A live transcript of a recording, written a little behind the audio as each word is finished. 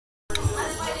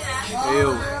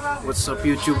Yo, what's up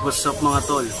YouTube? What's up mga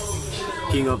tol?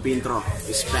 King of Intro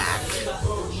is back.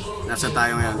 Nasa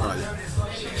tayo ngayon tol?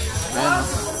 Ayan,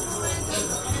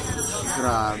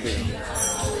 grabe.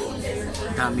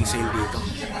 Daming sale dito.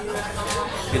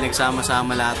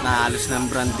 Pinagsama-sama lahat na halos ng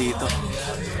brand dito.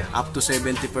 Up to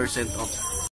 70% off.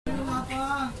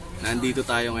 Nandito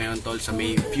tayo ngayon tol sa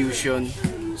may Fusion,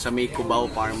 sa may Cubao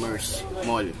Farmers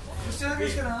Mall.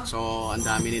 So, ang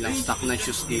dami nilang stock na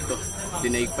shoes dito.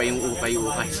 Dinaig pa yung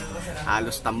ukay-ukay.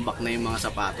 Halos tambak na yung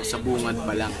mga sapatos. Sa bungad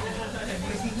pa lang.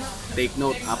 Take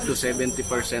note, up to 70%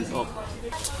 off.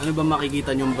 Ano ba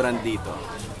makikita nyong brand dito?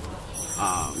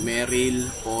 Merrell,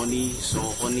 Pony,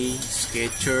 Saucony,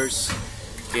 Skechers,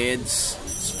 Keds,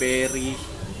 Sperry,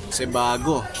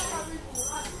 Sebago.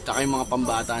 Tsaka yung mga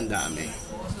pambata ang dami.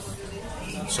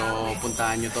 So,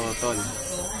 puntahan nyo to, tol.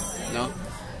 No?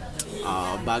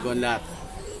 Bago ang lahat,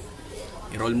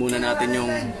 i-roll muna natin yung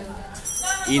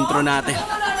intro natin.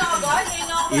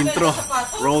 Intro,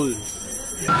 roll.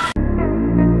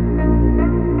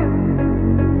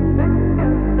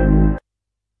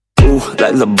 Ooh,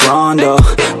 like LeBron though,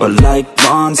 or like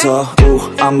Bonzo. Ooh,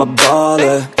 I'm a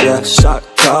baller, yeah, shot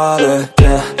caller,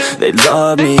 yeah. They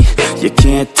love me, you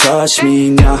can't touch me,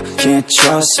 nah, can't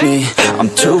trust me. I'm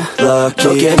too lucky.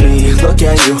 Look at me, look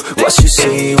at you, what you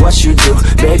see, what you do.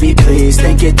 Baby, please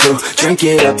think it through, drink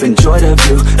it up, enjoy the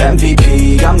view.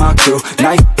 MVP, got my crew,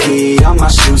 Nike on my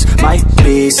shoes. Might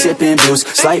be sipping booze,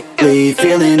 slightly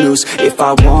feeling loose. If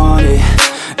I want it,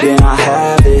 then I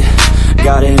have it.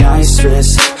 Got an ice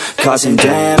wrist, causing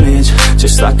damage,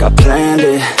 just like I planned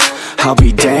it. I'll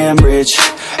be damn rich.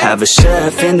 Have a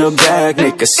chef in the back,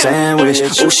 make a sandwich.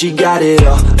 Oh, she got it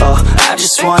all, I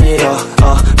just want it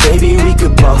all, baby, we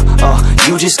could ball,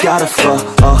 you just gotta fall,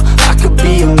 I could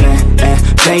be a man,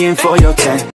 paying for your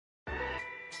tent.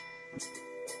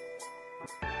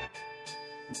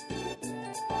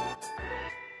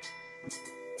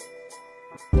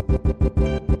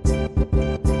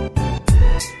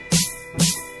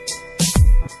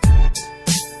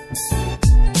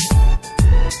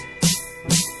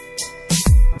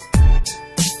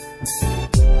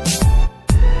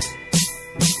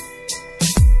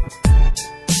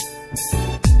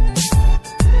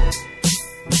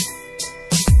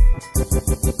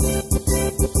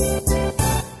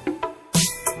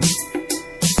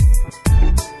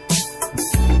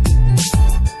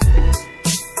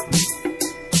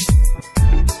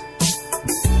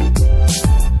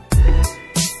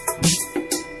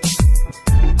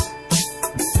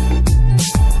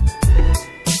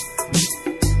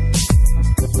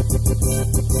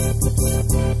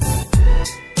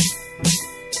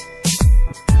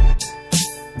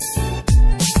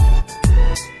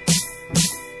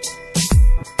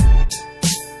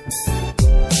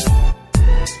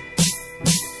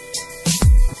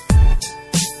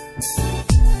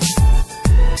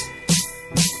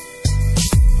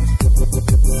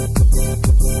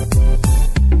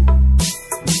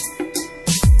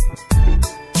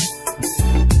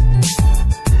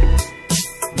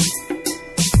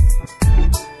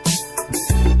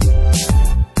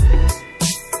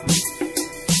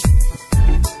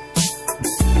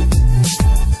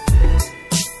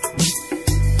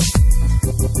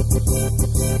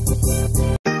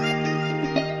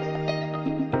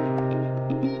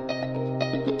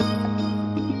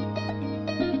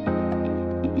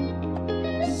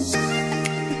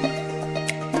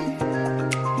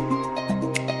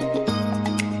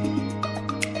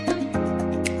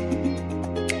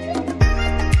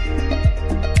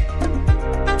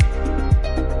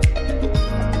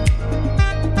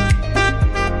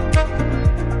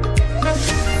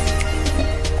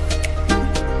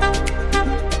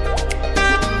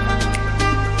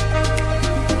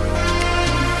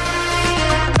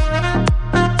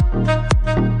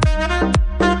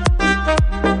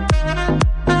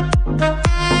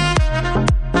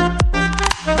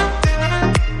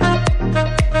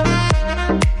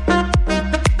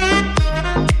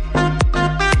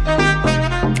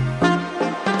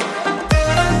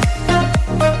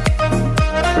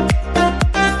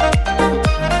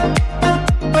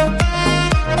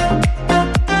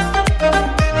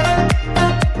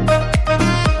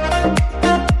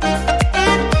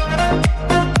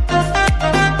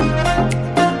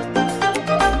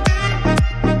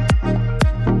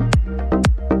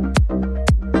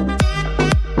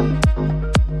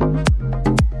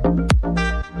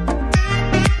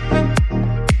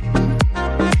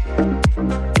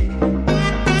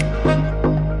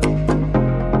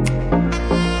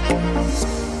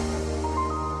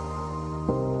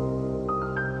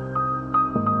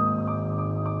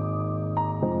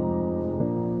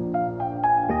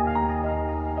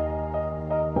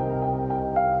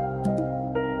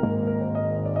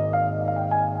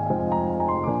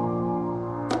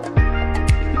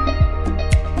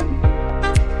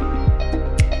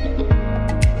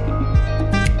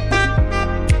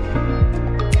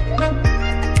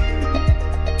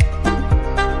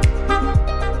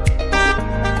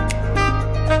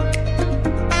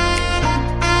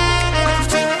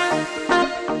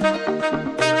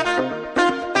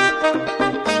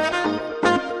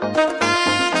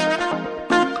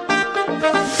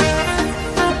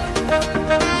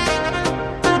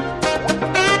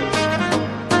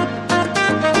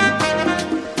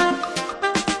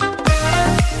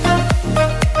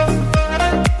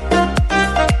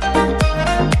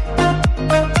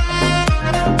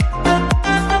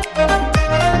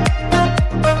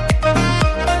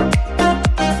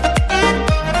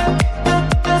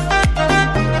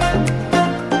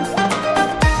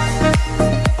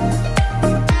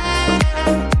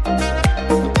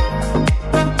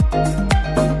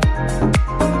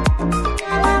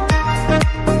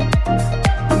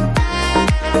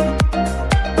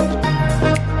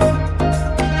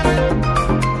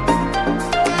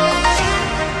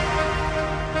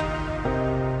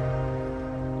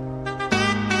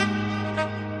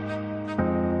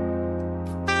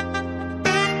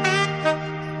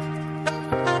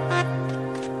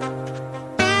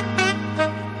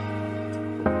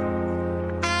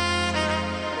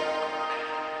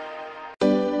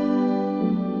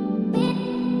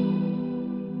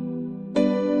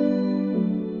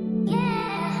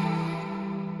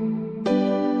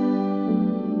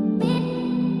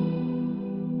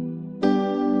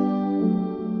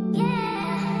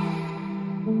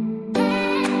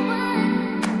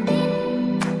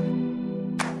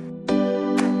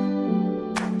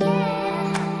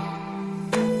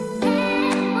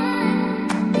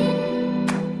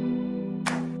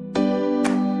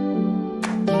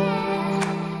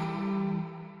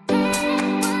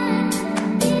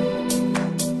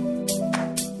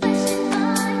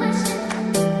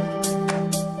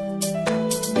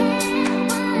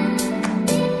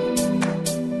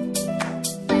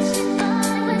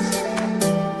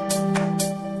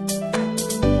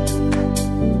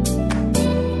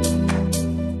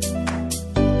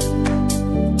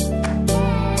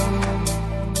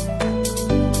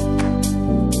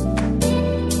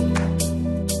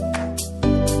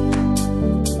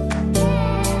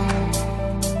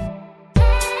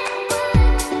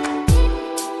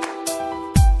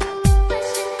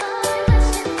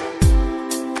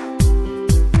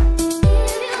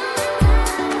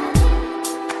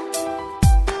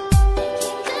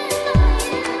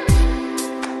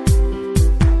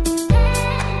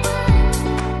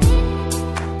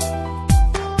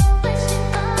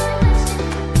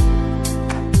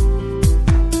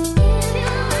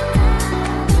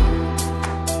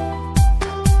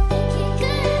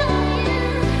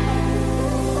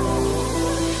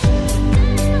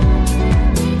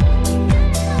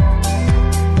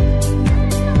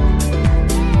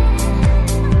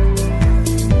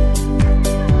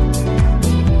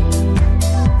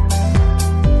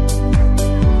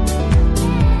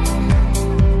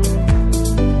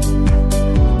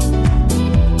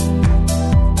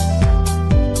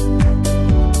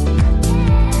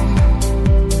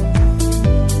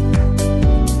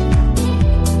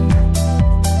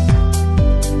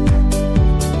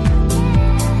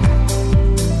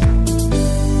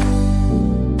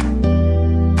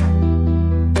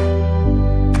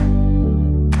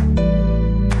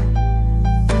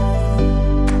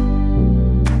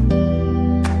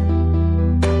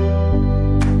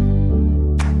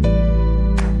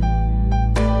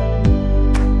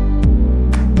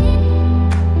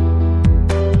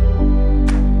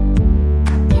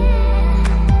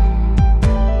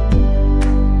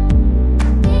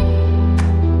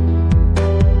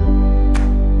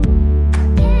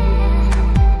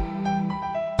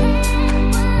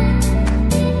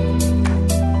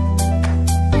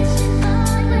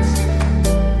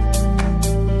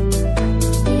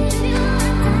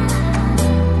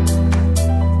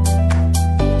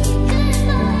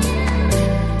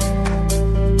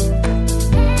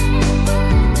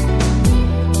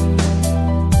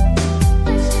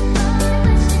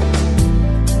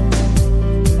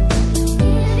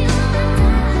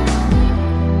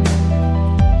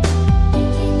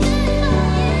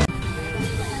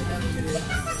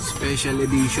 special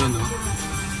edition, no?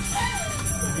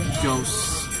 Jones.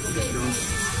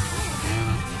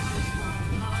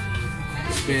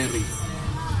 Sperry.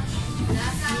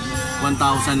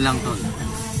 1,000 lang to.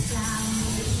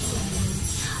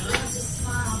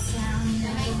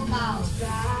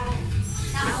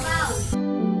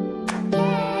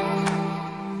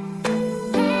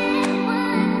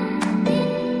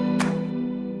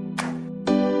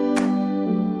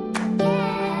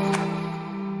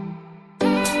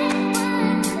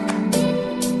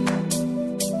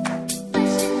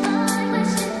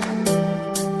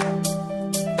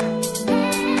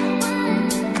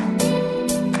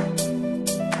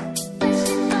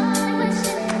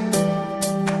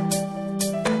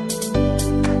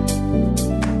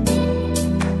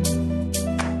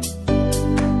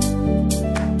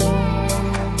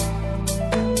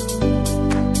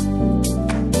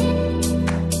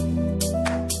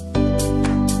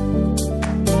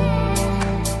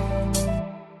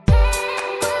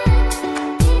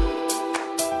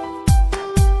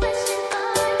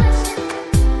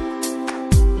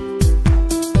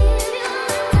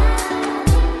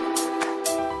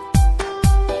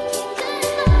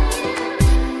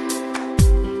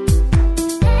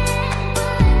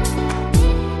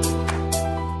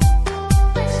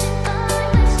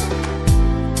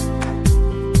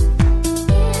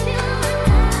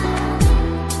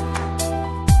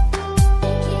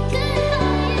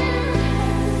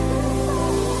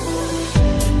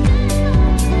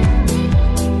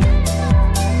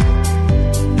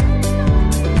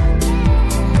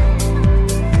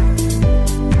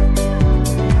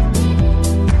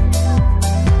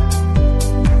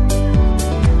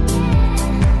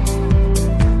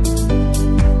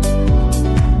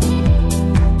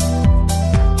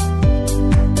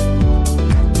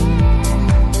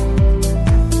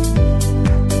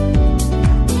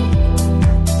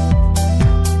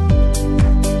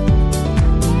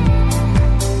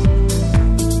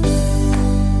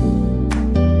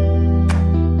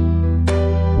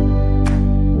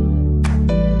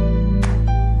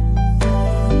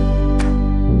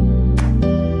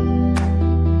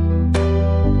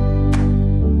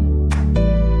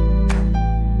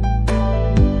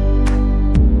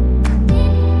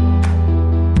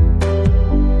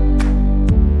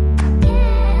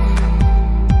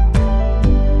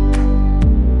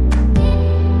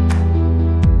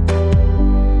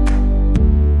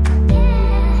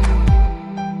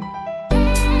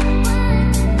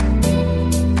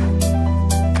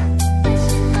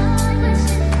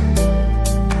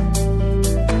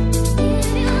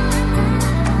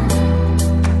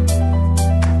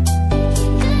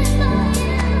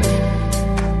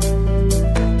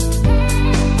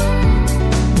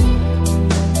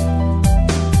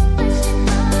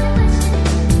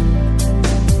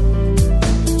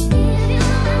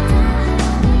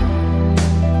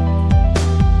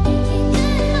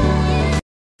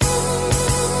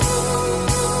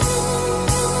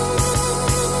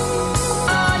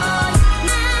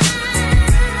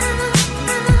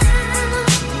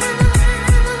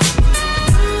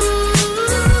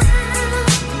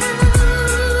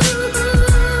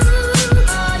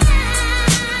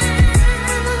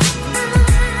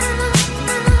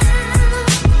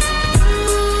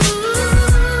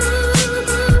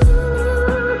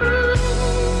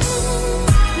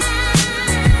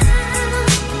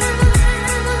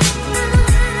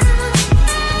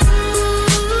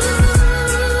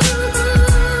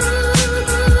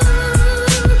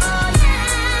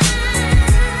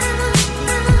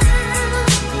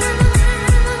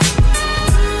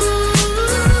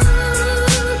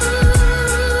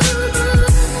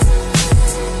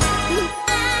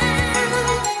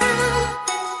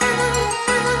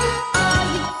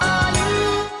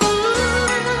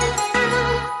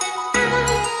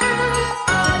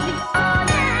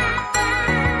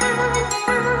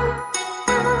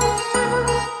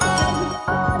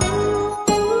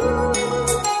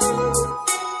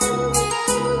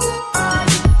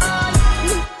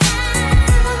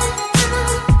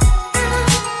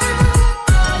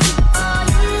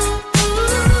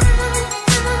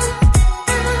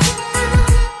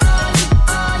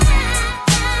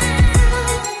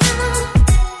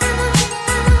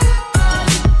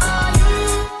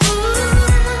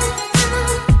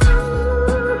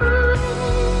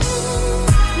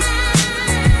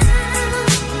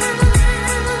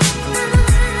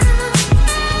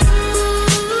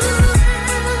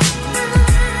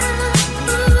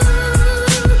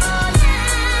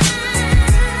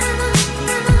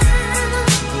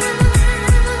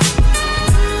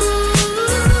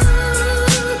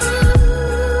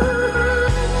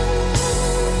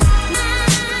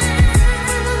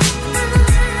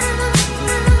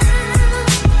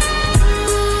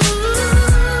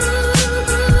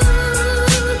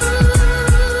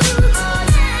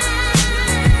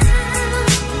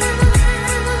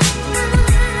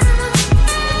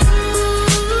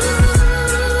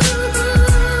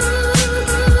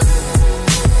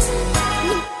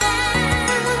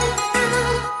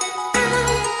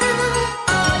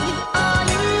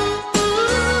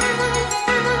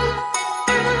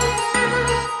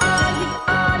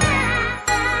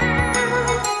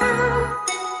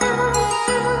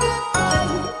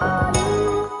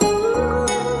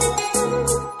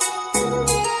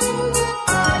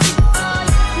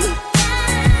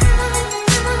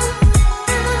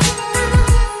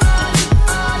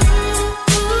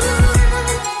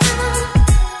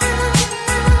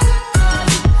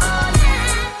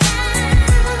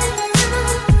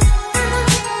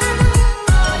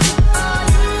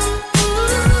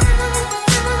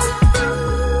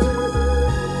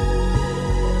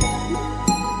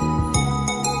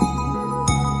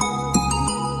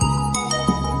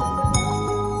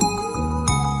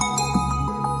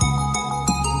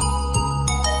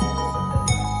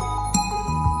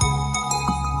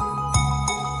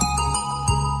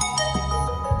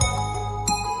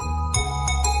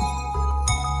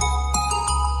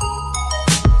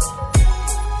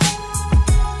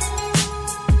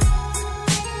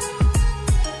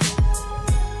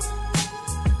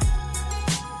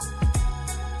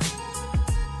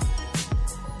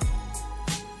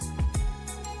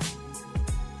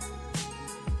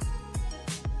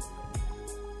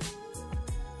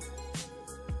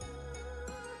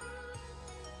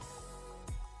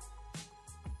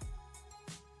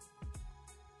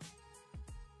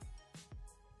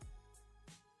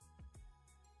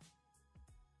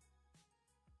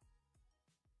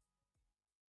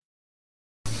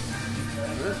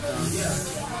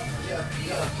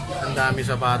 Marami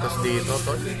sapatos dito,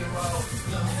 tol.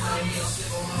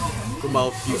 Cubao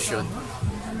Fusion.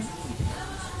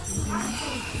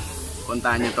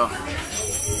 Puntahan nyo to.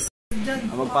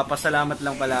 Magpapasalamat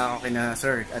lang pala ako kina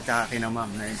sir at saka kina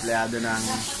ma'am na empleyado ng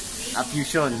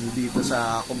Fusion dito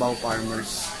sa Cubao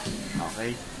Farmers.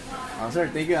 Okay.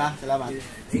 Sir, thank you ha. Salamat.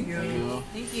 Thank you.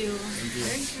 Thank you.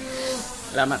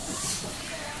 Salamat.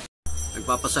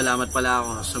 Nagpapasalamat pala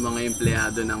ako sa mga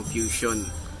empleyado ng Fusion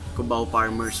Cubao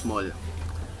Farmers Mall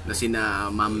na sina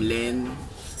Ma'am Len,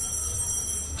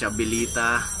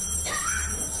 Chabilita,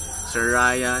 Sir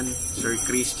Ryan, Sir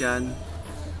Christian,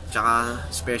 tsaka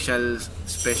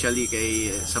especially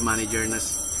kay sa manager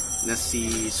na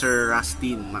si Sir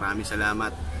Rustin. Maraming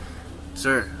salamat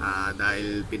sir,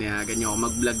 dahil pinayagan nyo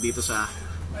ako mag-vlog dito sa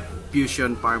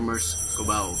Fusion Farmers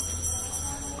Cubao.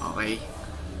 Okay,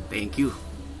 thank you.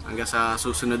 Hanggang sa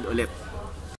susunod ulit.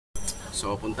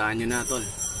 So puntahan nyo na tol.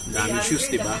 Daming shoes,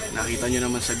 diba? Nakita nyo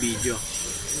naman sa video.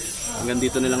 Hanggang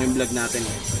dito na lang yung vlog natin.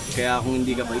 Kaya kung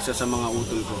hindi ka pa isa sa mga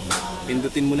utol ko,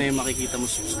 pindutin mo na yung makikita mo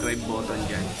subscribe button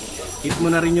dyan. Hit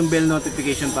mo na rin yung bell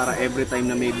notification para every time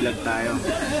na may vlog tayo,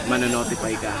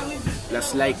 manonotify ka.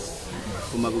 Plus like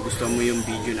kung magugustuhan mo yung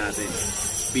video natin.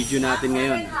 Video natin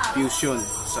ngayon, Fusion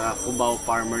sa Cubao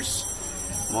Farmers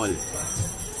Mall.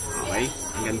 Okay?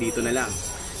 Hanggang dito na lang.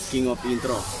 King of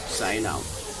Intro, sign out.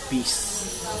 Peace.